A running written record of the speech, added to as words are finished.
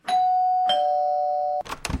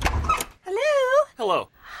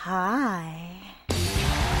Hello. Hi.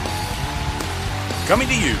 Coming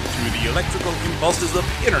to you through the electrical impulses of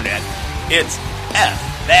the internet, it's F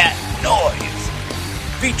That Noise.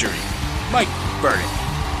 Featuring Mike Burdick,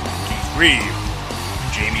 Keith Reeve,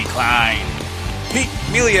 Jamie Klein, Pete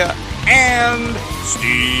Melia, and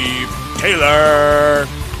Steve Taylor.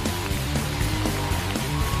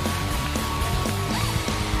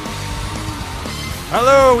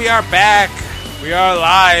 Hello, we are back. We are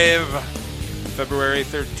live. February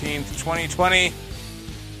 13th, 2020.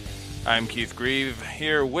 I'm Keith Grieve,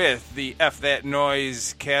 here with the F That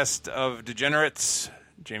Noise cast of degenerates.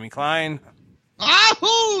 Jamie Klein.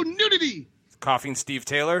 Ahoo! Nudity! Coughing Steve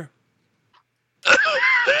Taylor.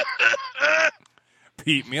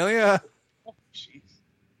 Pete Melia. Oh, jeez.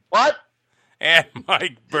 What? And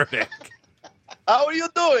Mike Burdick. How are you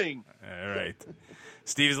doing? All right.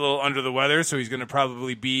 Steve's a little under the weather, so he's going to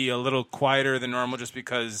probably be a little quieter than normal just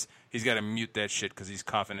because he's got to mute that shit because he's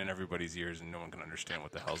coughing in everybody's ears and no one can understand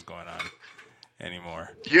what the hell's going on anymore.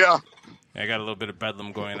 Yeah. I got a little bit of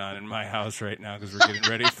bedlam going on in my house right now because we're getting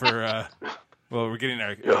ready for, we're getting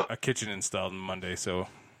a kitchen installed on Monday, so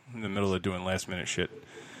in the middle of doing last minute shit.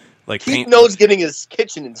 Like Keith knows getting his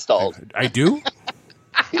kitchen installed. I do?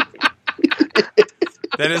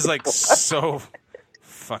 That is like so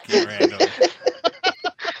fucking random.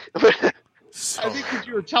 So I think that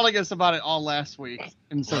you were telling us about it all last week,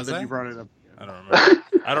 and so that you brought it up. I don't remember.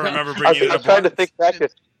 I don't remember bringing it up. I'm trying to think back to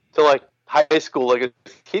like high school. Like, is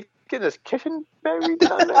Keith getting his kitchen buried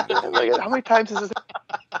down there? Like, how many times is this?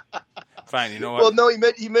 Fine, you know what? Well, no,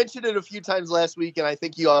 he mentioned it a few times last week, and I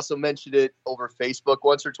think he also mentioned it over Facebook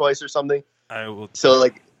once or twice or something. I will. So,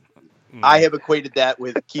 like, I have equated that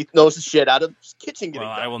with Keith knows the shit out of his kitchen getting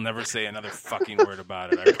Well, done. I will never say another fucking word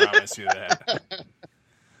about it. I promise you that.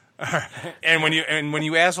 All right. And when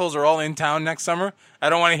you assholes are all in town next summer,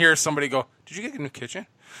 I don't want to hear somebody go, "Did you get a new kitchen?"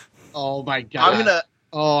 Oh my god!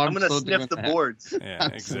 I'm gonna so sniff the boards. Yeah,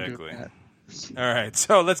 exactly. All right,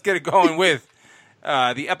 so let's get it going with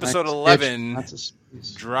the episode 11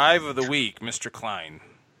 drive of the week, Mr. Klein.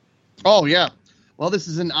 Oh yeah. Well, this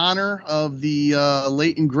is in honor of the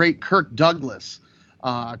late and great Kirk Douglas.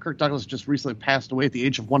 Kirk Douglas just recently passed away at the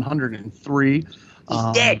age of 103. He's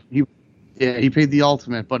dead. He paid the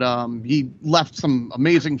ultimate, but he left some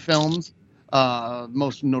amazing films.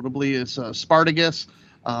 Most notably is Spartacus,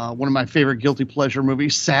 one of my favorite guilty pleasure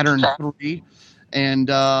movies, Saturn III, and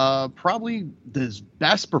probably his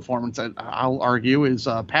best performance, I'll argue, is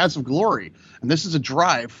Paths of Glory. And this is a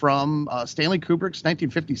drive from Stanley Kubrick's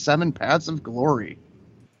 1957 Paths of Glory.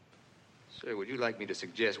 Sir, would you like me to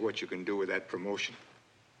suggest what you can do with that promotion?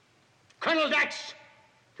 Colonel Dax,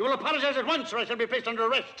 you will apologize at once or I shall be placed under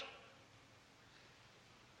arrest.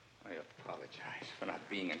 I apologize for not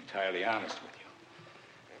being entirely honest with you.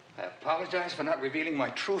 I apologize for not revealing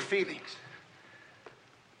my true feelings.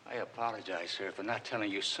 I apologize, sir, for not telling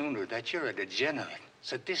you sooner that you're a degenerate,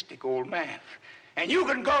 sadistic old man. And you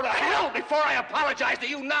can go to hell before I apologize to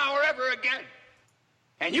you now or ever again.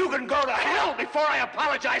 And you can go to hell before I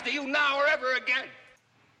apologize to you now or ever again.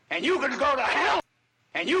 And you can go to hell.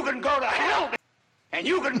 And you can go to hell. And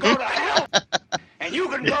you can go to hell. And you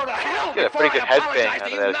can go to hell before I apologize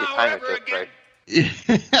to you now or ever again.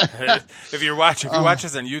 If you watch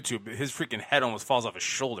this on YouTube, his freaking head almost falls off his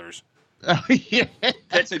shoulders. Oh, yeah.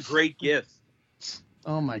 That's a great gift.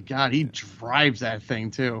 Oh my god, he drives that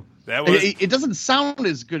thing too. That was. It doesn't sound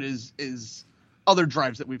as good as other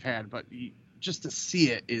drives that we've had, but just to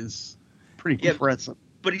see it is pretty impressive.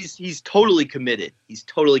 But he's totally committed. He's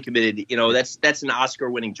totally committed. You know, that's an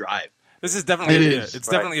Oscar-winning drive. This is definitely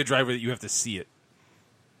definitely a driver that you have to see it.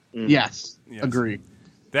 Yes, agree.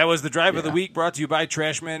 That was the drive of the week, brought to you by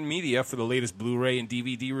Trashman Media. For the latest Blu-ray and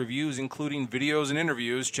DVD reviews, including videos and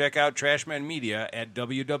interviews, check out Trashman Media at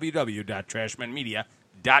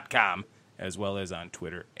www.trashmanmedia.com, as well as on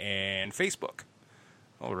Twitter and Facebook.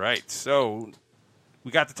 All right, so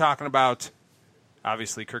we got to talking about,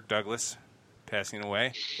 obviously, Kirk Douglas passing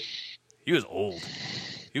away. He was old.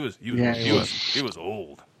 He was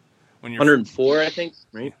old. When you're 104, I think,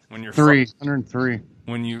 right? When you're 103.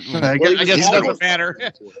 I guess it doesn't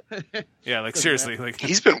matter. Yeah, like seriously, like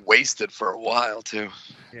he's been wasted for a while too.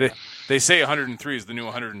 They say 103 is the new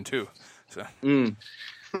 102. So,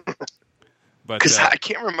 but because I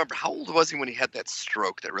can't remember how old was he when he had that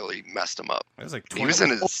stroke that really messed him up. It was like he was in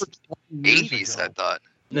his 80s, I thought.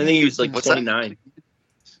 I think he was like 29.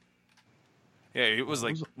 Yeah, it was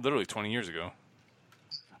like literally 20 years ago.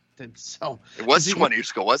 So it was 20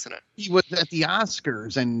 years ago, wasn't it? He was at the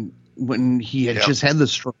Oscars, and when he had just had the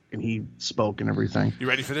stroke, and he spoke and everything. You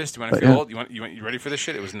ready for this? Do you want to feel old? You ready for this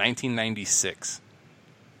shit? It was 1996.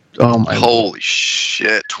 Oh my! Holy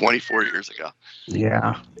shit! 24 years ago.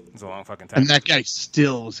 Yeah, It's a long fucking time. and that guy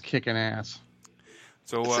still was kicking ass.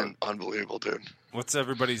 So, It's an unbelievable dude. what's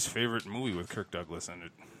everybody's favorite movie with Kirk Douglas in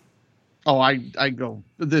it? Oh, I go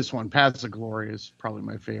this one. Paths of Glory is probably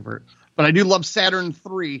my favorite, but I do love Saturn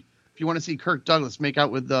III. If you want to see Kirk Douglas make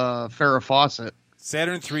out with Farrah Fawcett.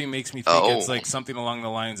 Saturn III makes me think it's like something along the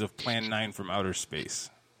lines of Plan 9 from outer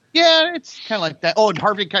space. Yeah, it's kind of like that. Oh, and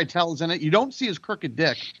Harvey Keitel is in it. You don't see his crooked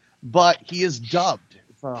dick, but he is dubbed.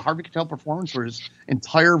 It's a Harvey Keitel performance where his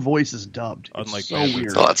entire voice is dubbed. It's Unlike so Batman.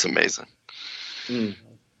 weird. Oh, that's amazing.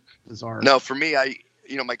 Bizarre. No, for me,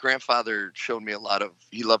 my grandfather showed me a lot of.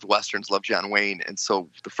 He loved westerns, loved John Wayne, and so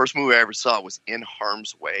the first movie I ever saw was In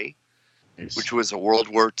Harm's Way, which was a World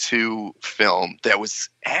War II film that was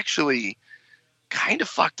actually kind of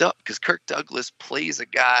fucked up because Kirk Douglas plays a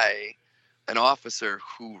guy, an officer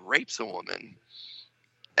who rapes a woman,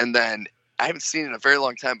 and then I haven't seen it in a very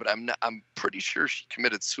long time, but I'm pretty sure she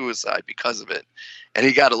committed suicide because of it, and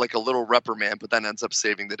he got a little reprimand, but then ends up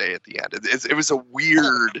saving the day at the end. It was a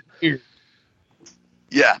weird,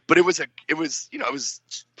 yeah, but it was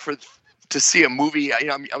to see a movie.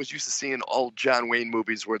 I was used to seeing all John Wayne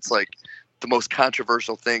movies where it's like the most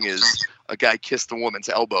controversial thing is a guy kissed a woman's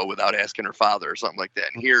elbow without asking her father or something like that.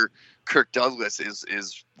 And here, Kirk Douglas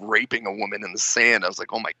is raping a woman in the sand. I was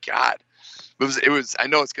like, oh my God. It was. I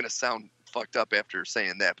know it's going to sound fucked up after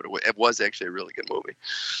saying that, but it was actually a really good movie.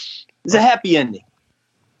 It's a happy ending.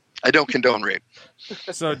 I don't condone rape.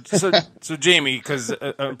 So Jamie, because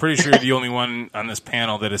I'm pretty sure you're the only one on this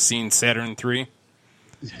panel that has seen Saturn III.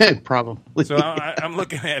 Probably. So I'm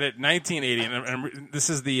looking at it, 1980, and this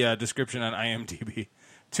is the description on IMDb.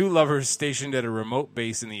 Two lovers stationed at a remote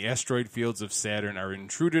base in the asteroid fields of Saturn are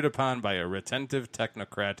intruded upon by a retentive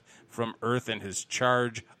technocrat from Earth and his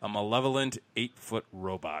charge, a malevolent 8-foot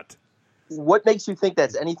robot. What makes you think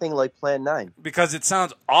that's anything like Plan 9? Because it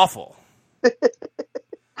sounds awful.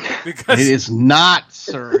 Because it is not,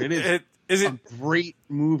 sir. It is a great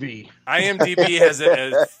movie. IMDb has it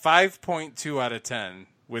as 5.2 out of 10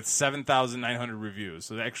 with 7,900 reviews.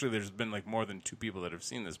 So actually there's been like more than 2 people that have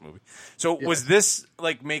seen this movie. So was this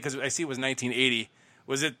like made, because I see it was 1980,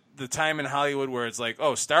 was it the time in Hollywood where it's like,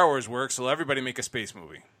 oh, Star Wars works, so everybody make a space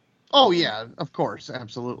movie? Oh, yeah, of course,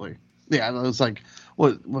 absolutely. Yeah, it was like,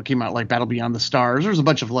 what came out, like Battle Beyond the Stars. There's a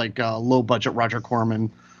bunch of like low-budget Roger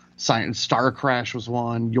Corman. Star Crash was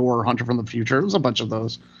one. Your Hunter from the Future. It was a bunch of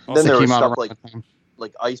those. Then there was stuff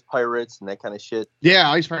like Ice Pirates and that kind of shit.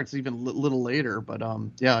 Yeah, Ice Pirates even a little later, but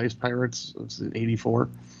yeah, Ice Pirates was in '84.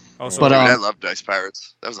 Also, but I loved Ice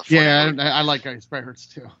Pirates. That was a fun movie. I like Ice Pirates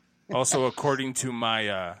too. Also, according to my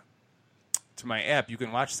app, you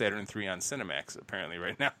can watch Saturn III on Cinemax apparently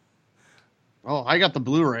right now. Oh, I got the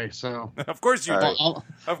Blu-ray, so of course you do.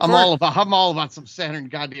 I'm all about some Saturn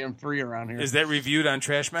goddamn 3 around here. Is that reviewed on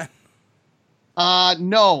Trashman?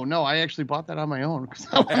 No, I actually bought that on my own because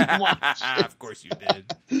I wanted to watch it. Of course you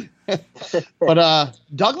did. But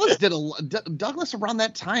Douglas around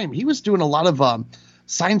that time, he was doing a lot of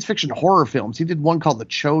science fiction horror films. He did one called The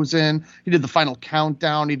Chosen. He did The Final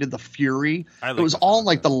Countdown. He did The Fury. It was all in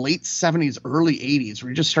like the late 70s, early 80s,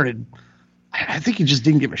 where he just started. I think he just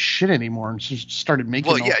didn't give a shit anymore and just started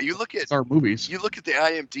making. You look at our movies. You look at the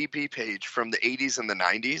IMDb page from the 80s and the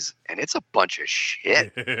 90s, and it's a bunch of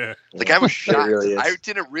shit. Like I was shocked. Really I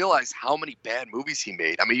didn't realize how many bad movies he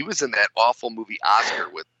made. I mean, he was in that awful movie Oscar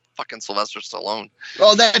with fucking Sylvester Stallone.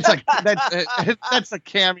 Oh, that's a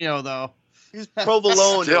cameo though. He's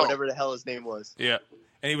Provolone or whatever the hell his name was. Yeah,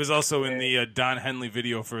 and he was also in the Don Henley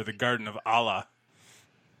video for The Garden of Allah.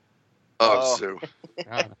 Oh, Sue.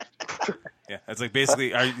 Yeah, it's like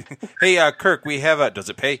basically, hey, Kirk, we have does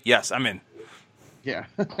it pay? Yes, I'm in. Yeah.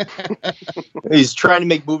 He's trying to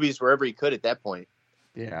make movies wherever he could at that point.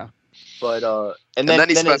 Yeah. But, and then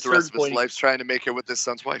he spent the rest of his life trying to make it with his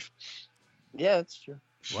son's wife. Yeah, that's true.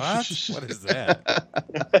 What? What is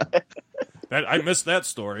that? I missed that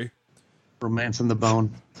story. Romance in the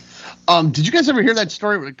Bone. Did you guys ever hear that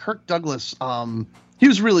story with Kirk Douglas? He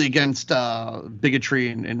was really against bigotry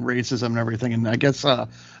and racism and everything. And I guess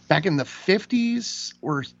back in the 50s,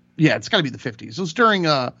 it's got to be the 50s. It was during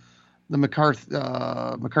the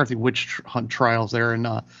McCarthy witch hunt trials there. And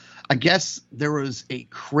I guess there was a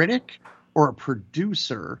critic or a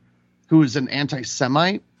producer who was an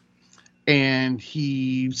anti-Semite. And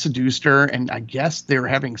he seduced her, and I guess they were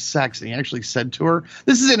having sex. And he actually said to her,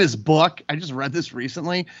 this is in his book. I just read this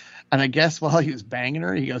recently. And I guess while he was banging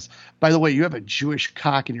her, he goes, by the way, you have a Jewish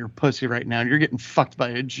cock in your pussy right now, and you're getting fucked by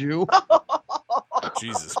a Jew.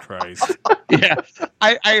 Jesus Christ. Yeah.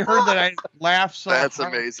 I heard that. I laughed so That's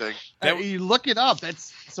hard. amazing. You look it up.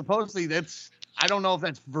 That's supposedly I don't know if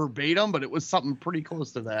that's verbatim, but it was something pretty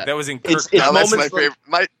close to that. That was in Kirk. It's Now, that's my moments like-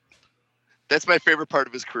 favorite. That's my favorite part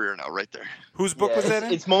of his career now, right there. Whose book was that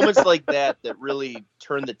in? It's moments like that really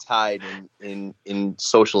turn the tide in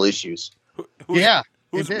social issues. Yeah.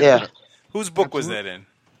 Whose, it did. Yeah. whose book was that in?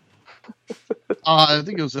 I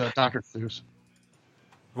think it was Dr. Seuss.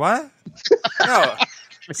 What? No.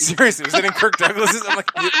 Seriously, was it in Kirk Douglas's? I'm like,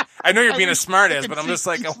 I know you're being a smartass, but I'm just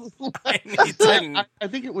like, I need to. I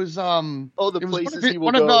think it was the it was places he will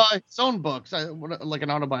one go. of his own books, like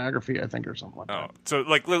an autobiography, I think, or something like Oh, that. so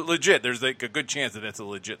like legit. There's like a good chance that that's a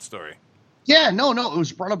legit story. Yeah, no, it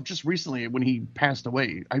was brought up just recently when he passed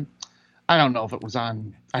away. I don't know if it was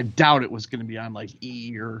on. I doubt it was going to be on like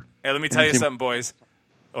E or. Hey, let me tell you something, boys.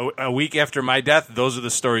 A week after my death, those are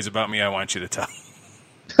the stories about me I want you to tell.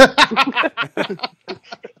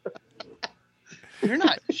 You're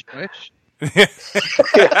not Jewish.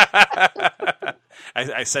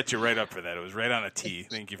 I set you right up for that. It was right on a tee.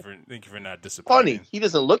 Thank you for not disappointing. Funny, he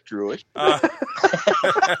doesn't look Jewish.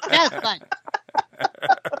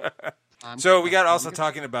 So we got also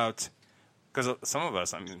talking about, because some of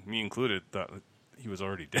us, I mean me included, thought he was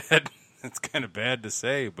already dead. It's kind of bad to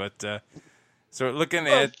say, but so we're looking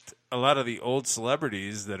at a lot of the old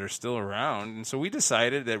celebrities that are still around, and so we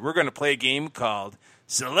decided that we're going to play a game called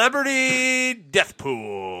Celebrity Death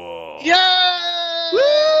Pool. Yeah.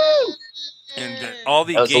 Woo! And all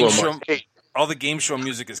the That was a game little show, all the game show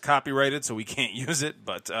music is copyrighted, so we can't use it.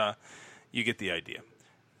 But you get the idea.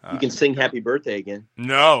 You can sing "Happy Birthday" again.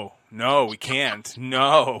 No, we can't.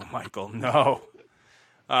 No, Michael, no.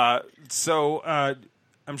 So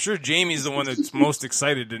I'm sure Jamie's the one that's most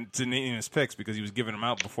excited to name his picks because he was giving them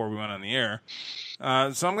out before we went on the air. So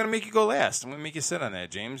I'm going to make you go last. I'm going to make you sit on that,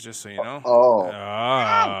 James, just so you know. Oh.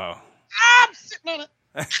 I'm sitting on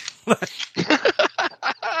it.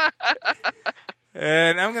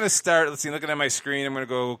 And I'm going to start, let's see, looking at my screen, I'm going to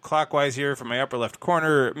go clockwise here from my upper left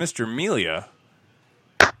corner. Mr. Melia.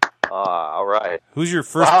 All right. Who's your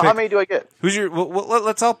first Well, pick? how many do I get? Who's your? Well,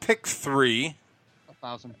 let's all pick 3.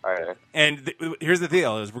 1,000. All right. And here's the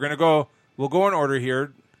deal: is we're gonna go. We'll go in order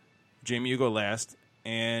here. Jamie, you go last,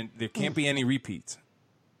 and there can't be any repeats.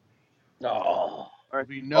 Oh.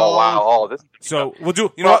 We know. Oh wow! Oh, this. So we'll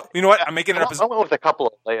do. You know what? I'm making it up. I went with a couple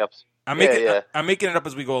of layups. I'm making it up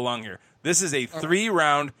as we go along here. This is a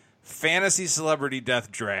 3-round fantasy celebrity death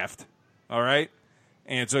draft. All right.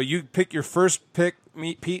 And so you pick your first pick,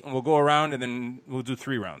 Pete, and we'll go around, and then we'll do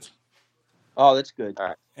 3 rounds. Oh, that's good. All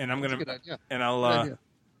right. And I'm That's gonna, a good idea. and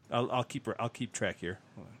Good idea. I'll keep track here.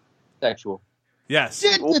 Sexual. Yes.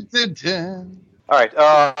 All right.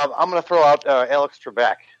 I'm going to throw out Alex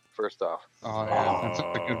Trebek first off. Oh yeah, that's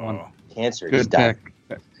a good one. Cancer. He's Good died.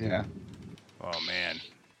 pick. Yeah. Oh man.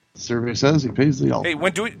 Survey says he pays the all. Hey,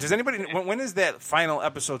 does anybody? When is that final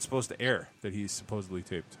episode supposed to air that he's supposedly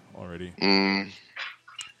taped already?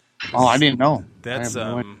 Oh, I didn't know. That's I have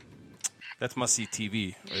no idea. that's must see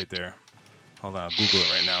TV right there. Hold on, I'll Google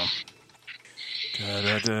it right now.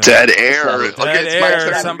 Da-da-da. Dead air. Dead Okay, it's air. my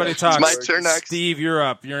turn. Somebody It's talk. my turn next. Steve, you're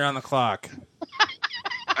up. You're on the clock.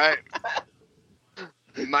 All right.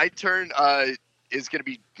 My turn is going to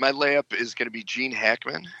be, my layup is going to be Gene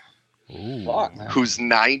Hackman, Ooh. Fuck, man. who's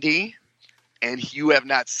 90, and you have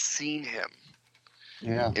not seen him,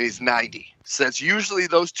 Yeah. and he's 90. So that's usually,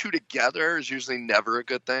 those two together is usually never a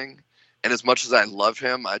good thing. And as much as I love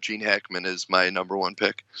him, Gene Hackman is my number 1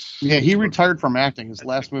 pick. Yeah, he retired from acting. His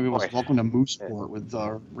last movie was Boy. Welcome to Mooseport with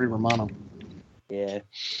Ray Romano. Yeah.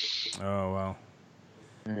 Oh wow.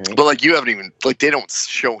 All right. But like, you haven't even, like, they don't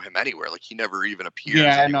show him anywhere. Like, he never even appears.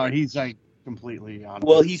 Yeah, anywhere. no, he's like completely on.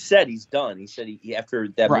 Well, he said he's done. He said he after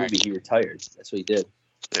that Right. movie he retired. That's what he did.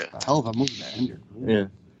 a hell of a movie to end your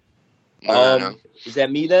career. Yeah. No. Is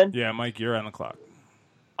that me then? Yeah, Mike, you're on the clock.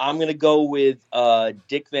 I'm gonna go with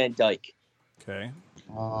Dick Van Dyke. Okay.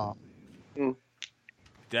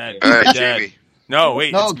 Dead. All right, Dead. Jamie. No,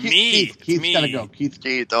 wait, No, it's me. It's Keith's me. gotta go. Keith.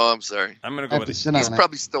 Keith, oh, I'm sorry. I'm gonna I go have to with. sit He's on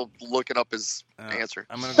probably still looking up his answer.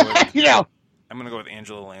 I'm gonna go with. it. Yeah. I'm gonna go with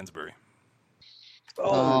Angela Lansbury.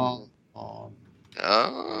 Oh. Oh,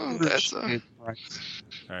 that's Shit, right.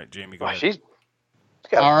 All right, Jamie, go Wow, ahead. she's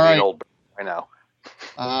got All to be right. an old right now.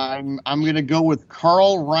 I'm gonna go with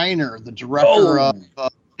Carl Reiner, the director of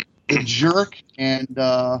The Jerk and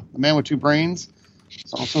The Man with Two Brains.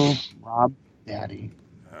 It's also Rob Daddy.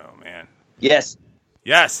 Oh man. Yes.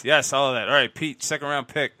 Yes, all of that. All right, Pete, second round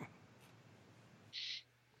pick.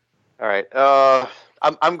 All right.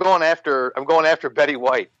 I'm going after Betty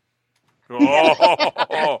White.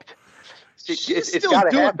 Oh, She's It's still got to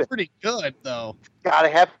doing happen. pretty good, though. Got to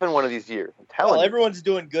happen one of these years. I'm telling Well, you. everyone's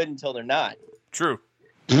doing good until they're not. true.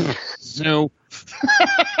 So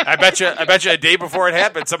I bet you a day before it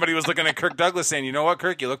happened, somebody was looking at Kirk Douglas saying, "You know what,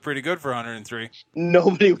 Kirk? You look pretty good for 103."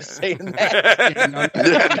 Nobody was saying that.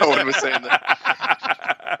 Yeah, no one was saying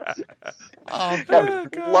that. oh,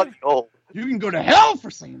 Lucky hole. you can go to hell for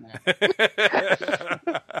saying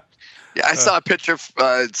that. Yeah, I saw a picture.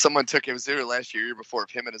 Someone took it was either last year or year before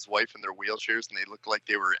of him and his wife in their wheelchairs, and they looked like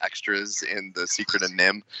they were extras in The Secret of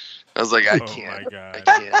Nim. I was like, I can't. My God.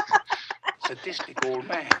 I can't. Sadistic old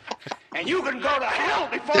man. And you can go to hell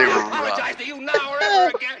before They I were apologize to you now or ever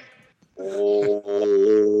again.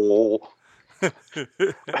 Oh. All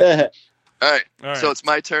right, All right. so it's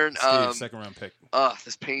my turn. Steve, second round pick.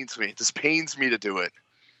 This pains me. This pains me to do it.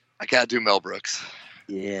 I gotta do Mel Brooks.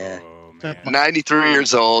 Yeah. Oh, man. 93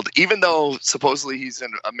 years old. Even though supposedly he's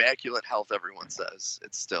in immaculate health, everyone says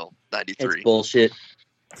it's still 93. It's bullshit.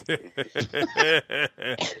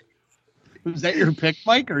 Was that your pick,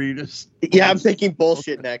 Mike, or are you just? Yeah, I'm thinking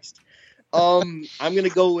bullshit next. I'm gonna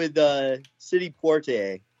go with City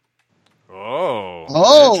Porte. Oh,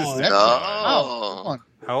 Interesting. that's Oh.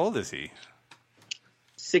 How old is he?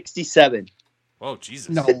 67. Oh, Jesus.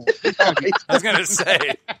 no. I was going to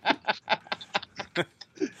say.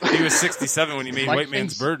 He was 67 when he made White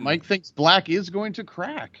Man's Burden. Mike thinks black is going to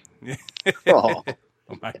crack. Oh.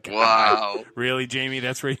 Oh, my God. Wow. Really, Jamie?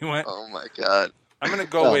 That's where you went? Oh my God. I'm going to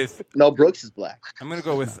go with Mel Brooks is black. I'm going to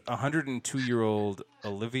go with 102-year-old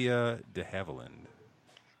Olivia de Havilland.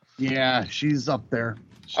 Yeah, she's up there.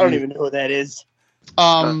 I don't even know who that is.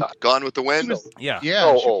 Um, Gone with the Wind. she was- Yeah. yeah, So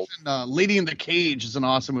she was old. in, Lady in the Cage is an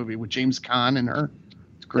awesome movie with James Caan and her.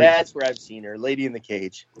 It's great. That's where I've seen her. Lady in the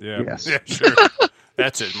Cage. Yeah. Yes. Yeah, sure.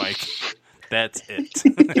 That's it, Mike. That's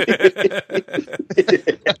it.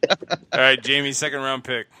 All right, Jamie, second round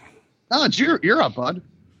pick. No, it's you're up, bud.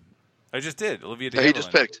 I just did. Olivia de No, Havilland. he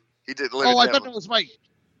just picked. He did. Oh, I thought it was Mike.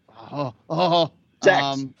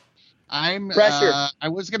 Jax. I'm Pressure. I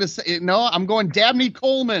was gonna say no. I'm going Dabney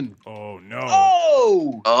Coleman. Oh, no.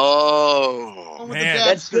 Oh, Oh. With the Man.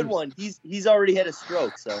 that's a Dabsters. good one. He's already had a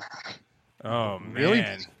stroke, so Oh, man. Really?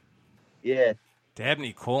 yeah. Dabney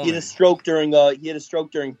He Coleman. had a stroke during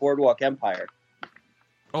Boardwalk Empire.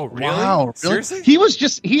 Oh, really? Wow, really?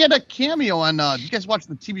 Seriously? He had a cameo on. You guys watch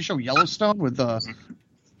the TV show Yellowstone with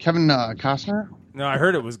Kevin Costner? No, I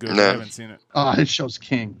heard it was good. No. I haven't seen it. His show's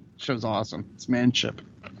king. Show's awesome. It's manship.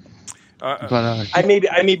 But I may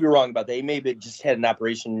be wrong about that. He maybe just had an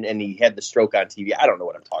operation and he had the stroke on TV. I don't know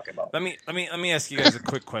what I'm talking about. Let me ask you guys a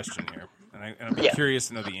quick question here, and I'm curious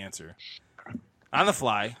to know the answer. On the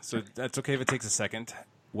fly, so that's okay if it takes a second.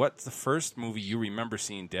 What's the first movie you remember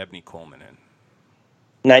seeing Dabney Coleman in?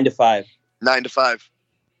 9 to 5. 9 to 5.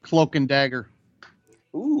 Cloak and Dagger.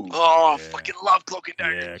 Ooh. Oh, Yeah. fucking love Cloak and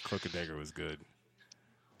Dagger. Yeah, Cloak and Dagger was good.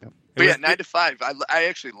 Yep. But yeah, 9 to 5. I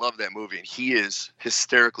actually love that movie, and he is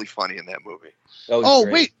hysterically funny in that movie. Oh,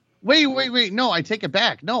 wait. No, I take it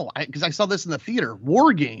back. No, because I saw this in the theater.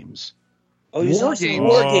 War Games. Oh, you saw War some Games.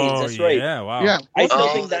 War Games. That's right. Yeah, wow. Yeah. I still Oh,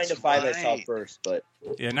 think 9 to that's 5 I saw right. first, but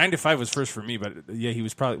Yeah, 9 to 5 was first for me, but yeah, he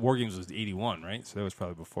was probably War Games was 81, right? So that was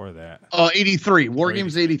probably before that. 83. War Oh,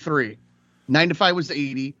 Games 83. 9 to 5 was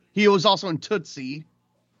 80. He was also in Tootsie,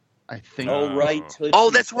 I think. oh right. Oh,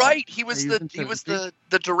 that's right. He was Are you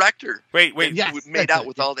the director. Wait, Yeah. Who Yes, made that's out it.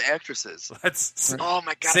 with all the actresses. let's Oh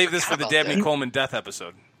my God! save this I for the forgot about Dabney that. Coleman death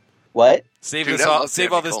episode. What? Save Dude, this I all. love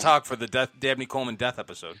Save all Dabney this Coleman. talk for the Dabney Coleman death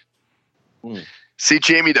episode. See,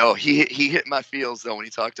 Jamie though, he hit my feels though when he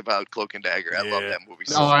talked about Cloak and Dagger. I love Yeah. that movie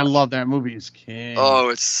so Oh, I much. love that movie. It's king. Oh,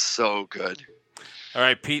 it's so good. All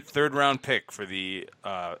right, Pete, third round pick for the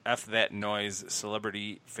F That Noise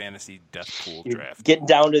Celebrity Fantasy Death Pool You're draft. getting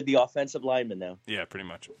down to the offensive lineman now. Yeah, pretty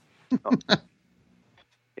much.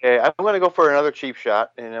 Yeah, I'm going to go for another cheap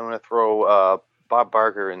shot, and I'm going to throw Bob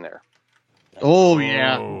Barker in there. Oh,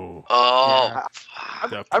 yeah. Oh, Oh,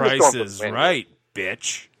 the I'm just price going for is the win. right,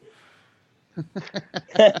 bitch.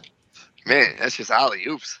 man, that's just alley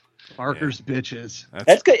oops. Barker's bitches.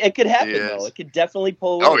 That's good. It could happen Yes. though. It could definitely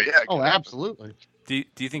pull away. Oh yeah. Oh, absolutely. Do you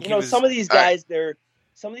think You he know, was? some of these guys,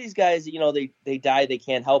 you know, they die, they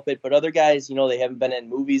can't help it. But other guys, you know, they haven't been in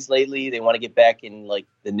movies lately. They want to get back in like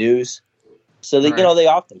the news, so they, Right. you know, they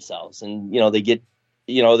off themselves, and you know, they get,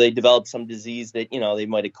 you know, they develop some disease that, you know, they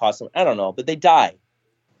might have cost them. I don't know, but they die,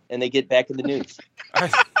 and they get back in the news.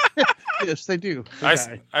 Yes, they do. They I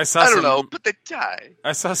die. saw I some, don't know, but they die.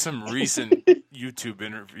 I saw some recent YouTube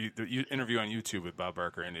interview on YouTube with Bob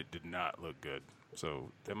Barker, and it did not look good.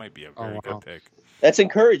 So that might be a very wow. good pick. That's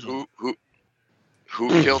encouraging. Who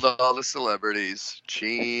killed all the celebrities?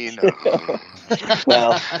 Gene.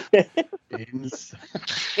 Well,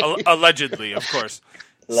 Allegedly, of course.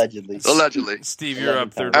 allegedly. Allegedly. Steve, you're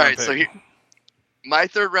up third All round right, so pick. My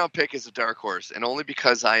third round pick is a dark horse, and only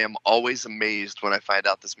because I am always amazed when I find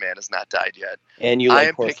out this man has not died yet. And you I like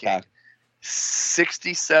am horse picking cock.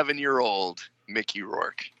 67-year-old Mickey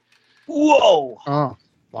Rourke. Whoa! Oh,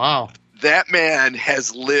 wow. That man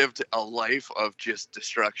has lived a life of just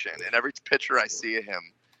destruction, and every picture I see of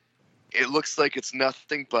him, it looks like it's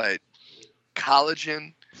nothing but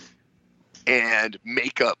collagen and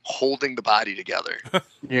makeup holding the body together.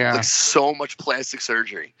 Yeah. Like so much plastic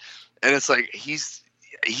surgery, and it's like he's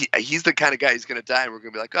the kind of guy who's going to die, and we're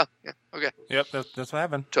going to be like, oh yeah, okay, Yep, that's what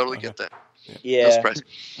happened. totally Okay. get that. No Yeah. surprise.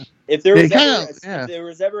 If there was Yeah. if there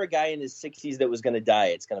was ever a guy in his 60s that was going to die,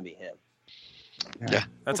 it's going to be him. Yeah.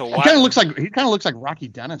 That's a He wild. kind of looks like Rocky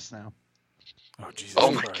Dennis now. Oh Jesus! Oh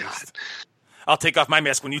my Christ. I'll take off my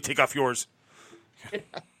mask when you take off yours.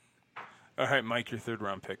 All right, Mike, your third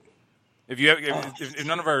round pick. If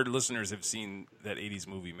none of our listeners have seen that '80s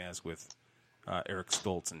movie Mask with Eric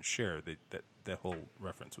Stoltz and Cher, that whole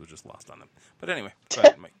reference was just lost on them. But anyway, go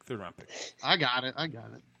ahead, Mike, third round pick. I got it.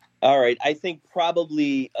 All right. I think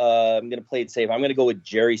probably I'm going to play it safe. I'm going to go with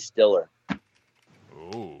Jerry Stiller.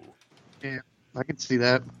 Oh. Yeah, I can see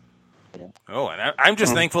that. Oh, and I'm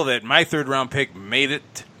just thankful that my third round pick made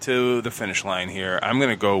it to the finish line here. I'm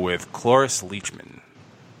going to go with Cloris Leachman,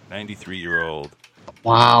 93-year-old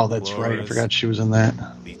Wow, that's right. I Cloris forgot she was in that.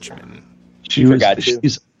 Leachman. She's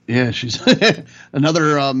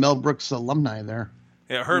another Mel Brooks alumni there.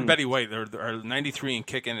 Yeah, her and Betty White are 93 and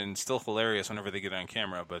kicking and still hilarious whenever they get on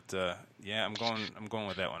camera. But yeah, I'm going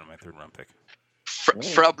with that one in my third round pick.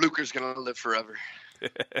 Frau Blucher's going to live forever.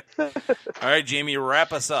 All right, Jamie,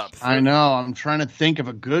 wrap us up. I know. I'm trying to think of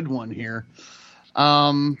a good one here.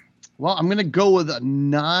 Well, I'm gonna go with a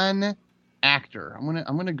non-actor. I'm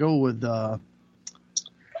gonna go with. I'm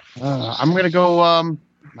gonna go.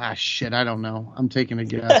 Shit. I don't know. I'm taking a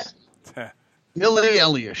guess. Billy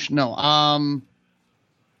Eilish. No.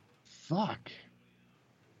 Fuck.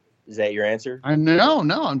 Is that your answer? I know.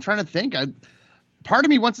 No. I'm trying to think. Part of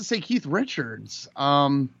me wants to say Keith Richards.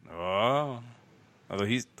 Oh. Although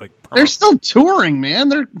he's like... They're still touring, man.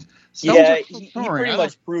 He pretty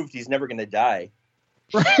much proved he's never going to die.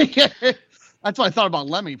 Right. That's what I thought about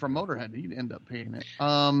Lemmy from Motorhead. He'd end up paying it.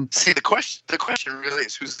 See, the question really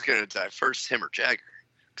is who's going to die first, him or Jagger?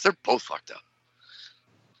 Because they're both fucked up.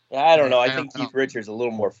 I don't know. I think Keith Richards is a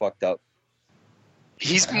little more fucked up.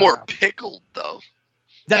 He's more pickled, though.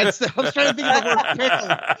 I was trying to think of the word pickle.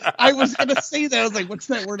 I was going to say that. I was like, what's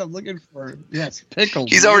that word I'm looking for? Yes, pickle.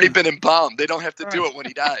 He's already been embalmed. They don't have to do it when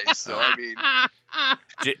he dies. So, I mean...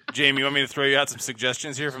 Jamie, you want me to throw you out some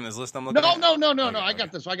suggestions here from this list I'm looking at? No. Okay. I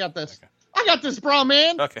got this. Okay. I got this, bro,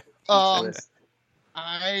 man. Okay. All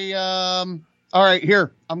right,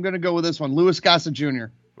 here. I'm going to go with this one. Louis Gossett Jr.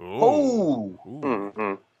 Oh. Mm-hmm.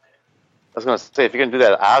 I was going to say, if you're going to do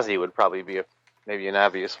that, Ozzy would probably be maybe an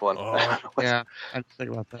obvious one. Oh. Yeah, I didn't think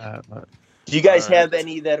about that. But Do you guys have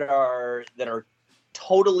any that are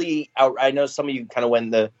totally out? I know some of you kind of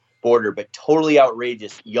went the border, but totally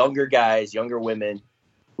outrageous. Younger guys, younger women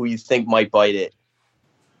who you think might bite it.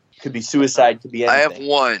 Could be suicide, could be anything. I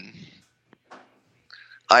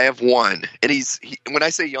have one. And when I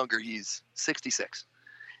say younger, he's 66.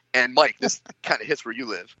 And Mike, this kind of hits where you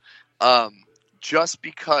live. Just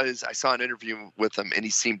because I saw an interview with him and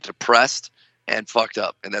he seemed depressed and fucked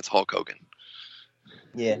up, and that's Hulk Hogan.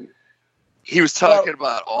 Yeah. He was talking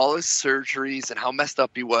about all his surgeries and how messed up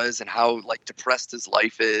he was and how like depressed his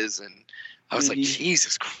life is, and I was like,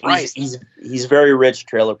 Jesus Christ. He's very rich,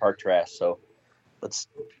 trailer park trash, so let's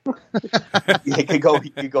he could go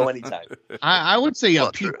anytime. I would say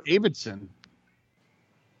Pete Davidson.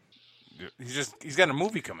 He's got a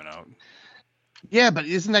movie coming out. Yeah, but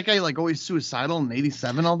isn't that guy like always suicidal and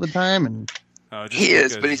 87 all the time? And he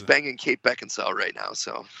is, but he's banging Kate Beckinsale right now.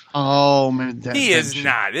 So. Oh man, he is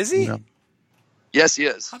not, is he? No. Yes, he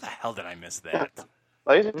is. How the hell did I miss that?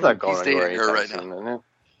 Well, he's not going anywhere dating her right now.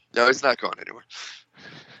 No, he's not going anywhere.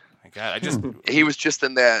 My God, he was just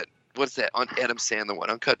in that. What's that? On Adam Sandler one,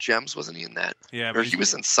 Uncut Gems, wasn't he in that? Yeah, or he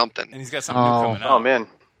was in something. And he's got something new coming out. Oh man,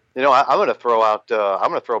 you know I'm gonna throw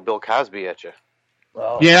Bill Cosby at you.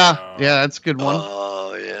 Oh. Yeah, that's a good one.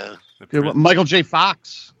 Oh yeah, good one. Michael J.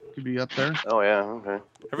 Fox could be up there. Oh yeah, okay.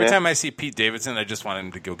 Every time I see Pete Davidson, I just want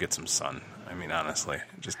him to go get some sun. I mean, honestly,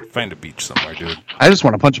 just find a beach somewhere, dude. I just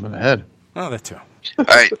want to punch him in the head. Oh, that too. All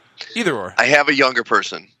right. Either or. I have a younger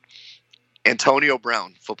person. Antonio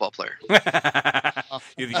Brown, football player.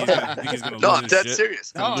 You think he's gonna No, lose I'm his dead shit?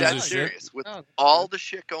 serious. No, I'm dead lose his serious. shit? With No. all the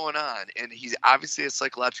shit going on, and he obviously has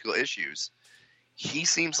psychological issues, he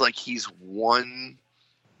seems like he's one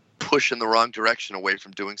push in the wrong direction away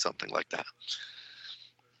from doing something like that.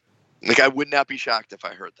 Like, I would not be shocked if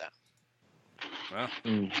I heard that.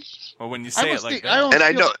 Well, when you say it like that, and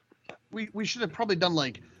I know we should have probably done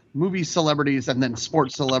like movie celebrities and then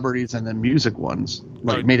sports celebrities and then music ones.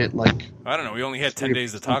 Like made it like I don't know. We only had 10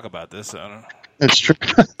 days to talk about this. So I don't know. That's true.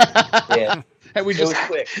 Yeah. And we just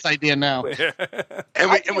quick. this idea now. And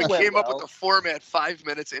we came up with the format 5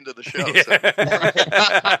 minutes into the show. So.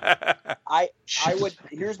 I would.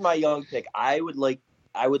 Here's my young pick. I would like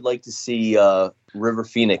to see River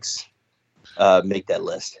Phoenix make that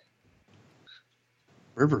list.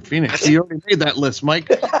 River Phoenix. You already made that list, Mike.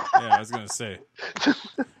 Yeah, I was gonna say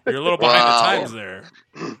you're a little behind the times there.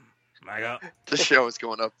 My God, this show is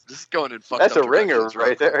going up. This is going in fucked That's up a ringer directions,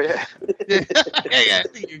 right there. Yeah. Yeah, I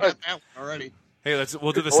think you got that one already. hey,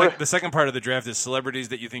 we'll do the second part of the draft is celebrities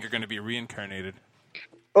that you think are going to be reincarnated.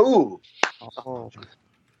 Oh, Oh.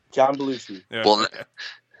 John Belushi. Yeah. Well,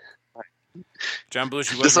 John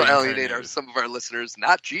Belushi was this will reincarnated. alienate some of our listeners.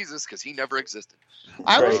 Not Jesus, because he never existed.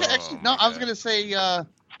 I was Right. actually no. I was going to say. I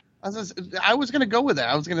was going to go with that.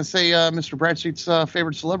 I was going to say Mr. Bradstreet's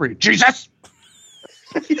favorite celebrity, Jesus.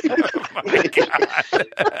 Oh my God.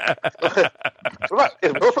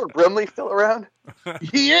 Is Wilford Brimley still around?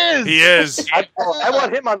 He is. He is. I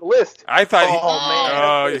want him on the list. I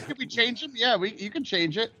thought. Can we change him? Yeah, you can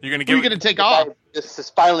change it. You're gonna Who are you give. going to take off? This is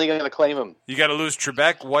finally going to claim him. You got to lose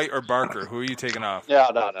Trebek, White, or Barker. Who are you taking off? No.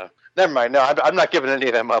 Never mind. No, I'm not giving any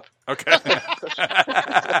of them up. Okay.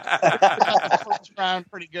 First round,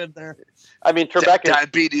 pretty good there. I mean, Trebek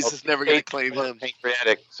Diabetes is never going to claim him.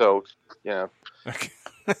 pancreatic, so Okay.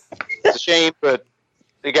 it's a shame. But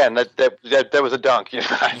again, that was a dunk. You know?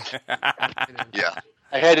 Yeah.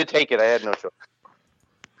 I had to take it. I had no choice.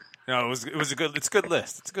 No, it's a good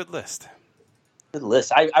list. It's a good list. Good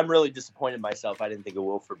list. I'm really disappointed in myself. I didn't think of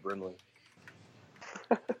Wilford Brimley.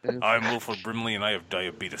 I'm Wilford Brimley, and I have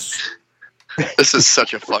diabetes. This is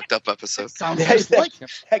such a fucked up episode. Sounds just like him.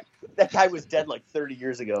 That guy was dead like 30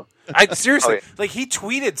 years ago. I seriously, Oh, yeah. like, he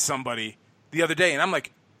tweeted somebody the other day, and I'm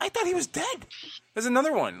like, I thought he was dead. There's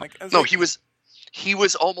another one. Like, I was No, like, he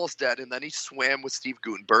was almost dead, and then he swam with Steve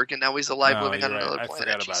Gutenberg, and now he's alive, No, living on you're right. another I planet.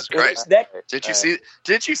 forgot about Jesus that. Christ!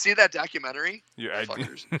 Didn't you see that documentary? Yeah, I-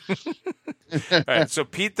 Fuckers. All right, so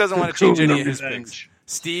Pete doesn't want to change Cool any of his revenge. picks.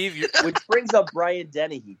 Steve, you're, Which brings up Brian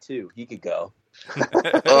Dennehy, too. He could go.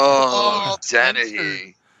 Oh,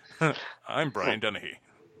 Dennehy. I'm Brian Dennehy.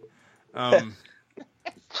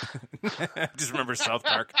 Just remember South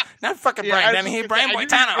Park. Not fucking Brian Dennehy, Brian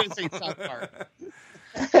Boitano.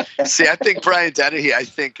 See, I think Brian Dennehy. I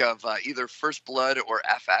think of either First Blood or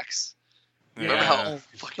FX. Remember how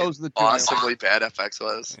fucking Those are the two. awesomely bad FX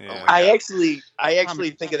was? Yeah. Oh my I God. actually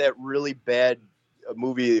think of that really bad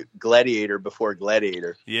movie Gladiator before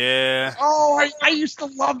Gladiator. Yeah. Oh, I used to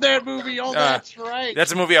love that movie. Oh, that's right.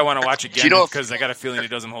 That's a movie I want to watch again You know, because I got a feeling it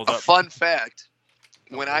doesn't hold A up. fun fact: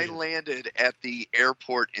 when I landed at the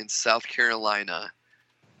airport in South Carolina,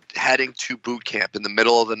 heading to boot camp in the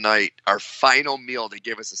middle of the night, our final meal, they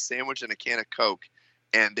gave us a sandwich and a can of Coke,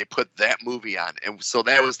 and they put that movie on. And so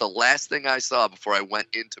that was the last thing I saw before I went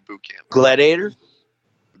into boot camp. Gladiator?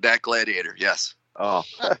 That Gladiator, yes. Oh.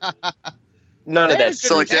 None of that.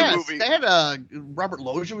 So, like, that movie- They had Robert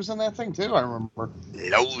Loggia was in that thing too. I remember.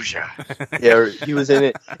 Loja. Yeah, he was in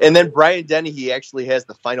it. And then Brian Dennehy actually has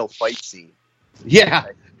the final fight scene. Yeah,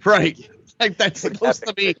 right. Like that's supposed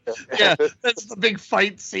to be. Yeah, that's the big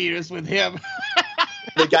fight scene is with him.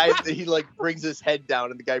 The guy, he like brings his head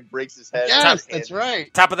down and the guy breaks his head. Yes, that's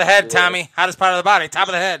right. Top of the head, Tommy. Hottest part of the body. Top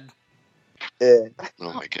of the head. Yeah.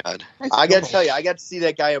 Oh my God. I got to tell you, I got to see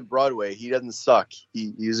that guy on Broadway. He doesn't suck.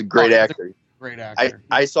 He's a great actor. Great actor.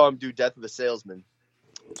 I saw him do Death of a Salesman.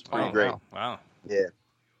 It's pretty Oh, great. Wow. Yeah.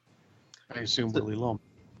 I assume Billy Loam.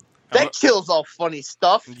 That kills all funny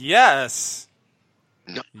stuff. Yes.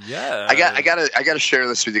 No. Yeah. I gotta share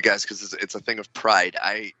this with you guys because it's a thing of pride.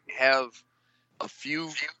 I have a few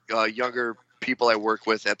younger people I work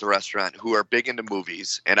with at the restaurant who are big into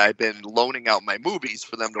movies, and I've been loaning out my movies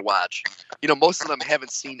for them to watch. You know, most of them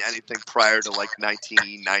haven't seen anything prior to like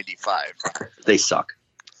 1995. They suck.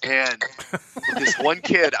 And this one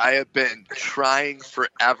kid, I have been trying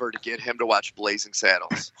forever to get him to watch Blazing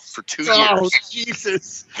Saddles for 2 years. Oh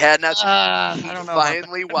Jesus! Had not. He He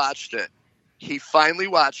finally watched it. He finally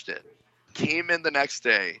watched it. Came in the next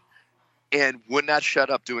day, and would not shut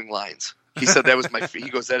up doing lines. He said that was he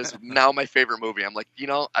goes, that is now my favorite movie. I'm like,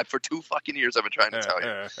 for 2 fucking years I've been trying to tell you.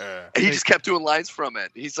 And he just kept doing lines from it.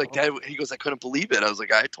 He's like, Dad, he goes, I couldn't believe it. I was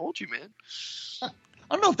like, I told you, man.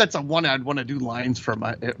 I don't know if that's a one I'd want to do lines from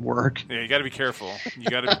at work. Yeah, you got to be careful. You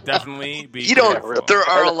got to definitely be You careful. know, there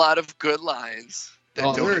are a lot of good lines that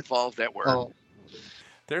Oh, don't there- involve that word. Oh,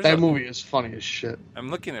 There's that movie is funny as shit. I'm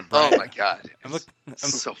looking at Oh Brian. my God. I'm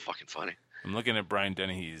It's so fucking funny. I'm looking at Brian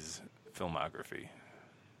Dennehy's filmography.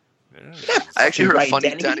 I actually heard a Brian funny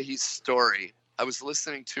Dennehy? Dennehy's story. I was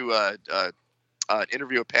listening to an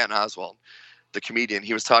interview with Patton Oswalt, the comedian.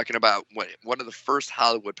 He was talking about one of the first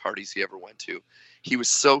Hollywood parties he ever went to. He was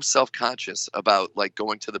so self-conscious about like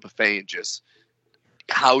going to the buffet and just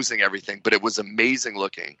housing everything, but it was amazing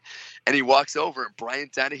looking. And he walks over, and Brian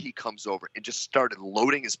Dennehy comes over and just started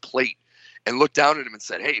loading his plate and looked down at him and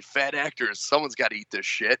said, "Hey, fat actors, someone's got to eat this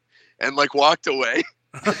shit," and like walked away.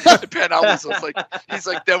 And Patton Oswalt was like, he's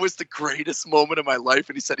like, that was the greatest moment of my life,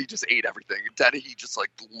 and he said he just ate everything. And Dennehy just like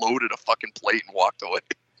loaded a fucking plate and walked away.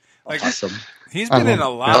 Like, Awesome. he's been in a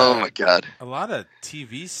lot. Oh my god. A lot of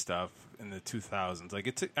TV stuff in the 2000s. Like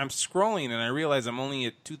I'm scrolling and I realize I'm only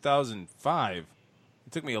at 2005. It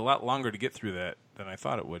took me a lot longer to get through that than I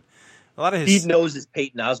thought it would. A lot of his Speed Nose is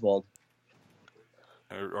Peyton Oswald.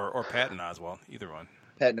 or Patton Oswalt, either one.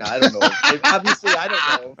 Patton, I don't know. Obviously, I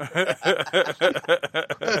don't know.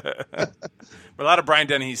 But a lot of Brian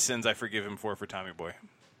Dennehy's sins I forgive him for Tommy Boy.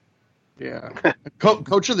 Yeah.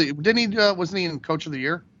 Coach of the didn't he wasn't he in Coach of the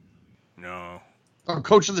Year? No. Or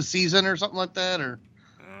Coach of the Season or something like that, or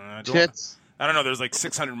I Tits? don't know. There's like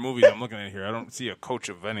 600 movies I'm looking at here. I don't see a coach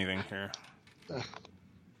of anything here.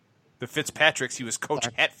 The Fitzpatricks, he was Coach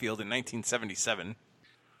Hatfield in 1977.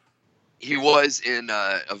 He was in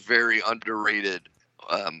a very underrated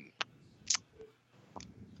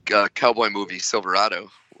cowboy movie, Silverado.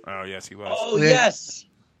 Oh, yes, he was. Oh, Yeah. yes.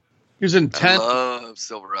 He was in I 10. love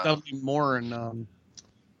Silverado. Dudley Moore and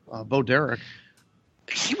Bo Derek.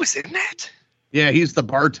 He was in that? Yeah, he's the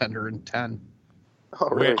bartender in 10. Oh,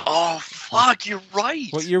 really? Oh, fuck, you're right.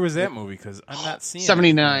 What year was that movie? Because I'm not seeing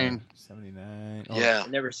 79. it. 79. Oh, Yeah.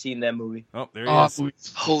 I've never seen that movie. Oh, there he Oh,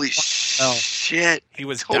 is. Holy hell. shit. He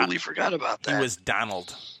was Totally forgot about that. He was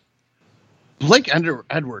Donald. Blake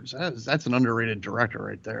Edwards. That's an underrated director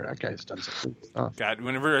right there. That guy's done some good stuff. God,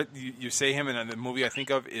 whenever you say him, and the movie I think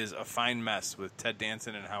of is A Fine Mess with Ted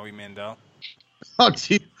Danson and Howie Mandel. Oh,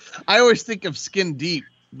 gee. I always think of Skin Deep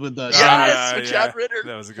with the Yes, with John Ritter.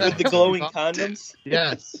 That was a good With one. the glowing condoms?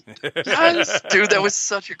 Yes, Yes, dude, that was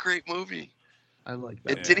such a great movie. I like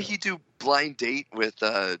that. And didn't he do Blind Date with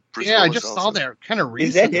Bruce Yeah, I Willis just also? saw that kind of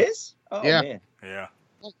Is that recently. his? Oh, Yeah. man. Yeah.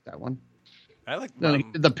 I like that one. I like No, he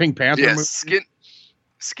did the Pink Panther Yeah, movie.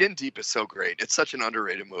 Skin Deep is so great. It's such an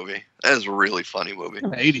underrated movie. That is a really funny movie.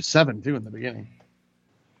 87 too in the beginning.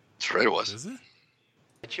 That's right, it was. Is it?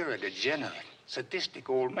 But you're a degenerate, sadistic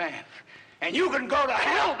old man. And you can go to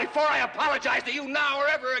hell before I apologize to you now or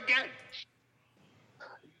ever again.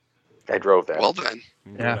 I drove that. Well done.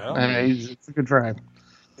 Yeah, it's a good drive.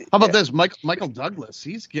 How about this, Michael Douglas?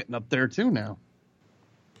 He's getting up there too now.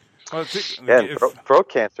 Well, Yeah, throat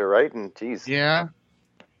cancer, right? And geez, Yeah,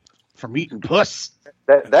 from eating puss.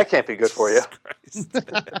 that can't be good for you.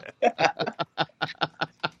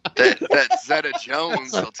 That Zeta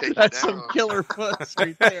Jones will take you That's down. some killer puss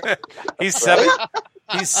right there. He's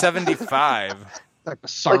 75. Like a Like,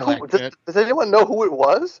 Sarlacc pit. does anyone know who it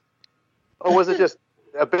was, or was it just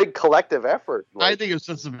a big collective effort? I think it was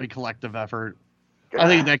just a big collective effort. I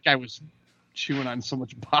think that guy was chewing on so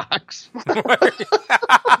much box. What are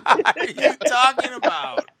you talking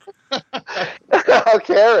about? Oh,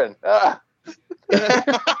 Karen.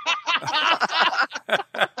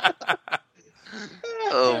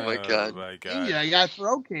 Oh my god. Oh my god. Yeah, I got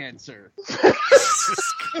throat cancer.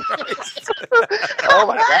 Jesus Christ. Oh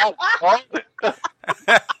my God.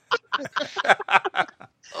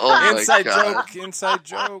 Oh my Inside god. joke. Inside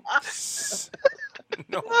jokes.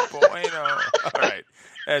 No bueno. All right.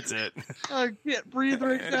 That's it. I can't breathe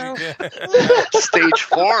right now. Stage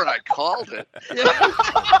 4, I called it.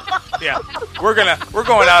 Yeah. We're going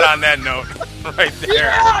out on that note right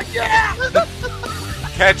there. Yeah.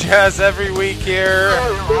 Catch us every week here.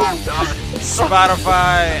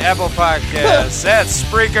 Spotify, Apple Podcasts, at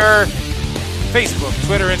Spreaker, Facebook,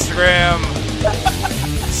 Twitter, Instagram.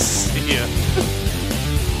 See ya.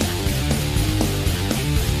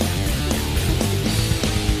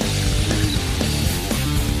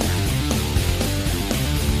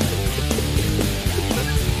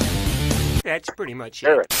 That's pretty much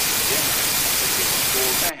Karen.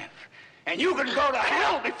 And you can go to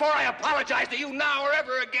hell before I apologize to you now or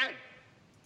ever again.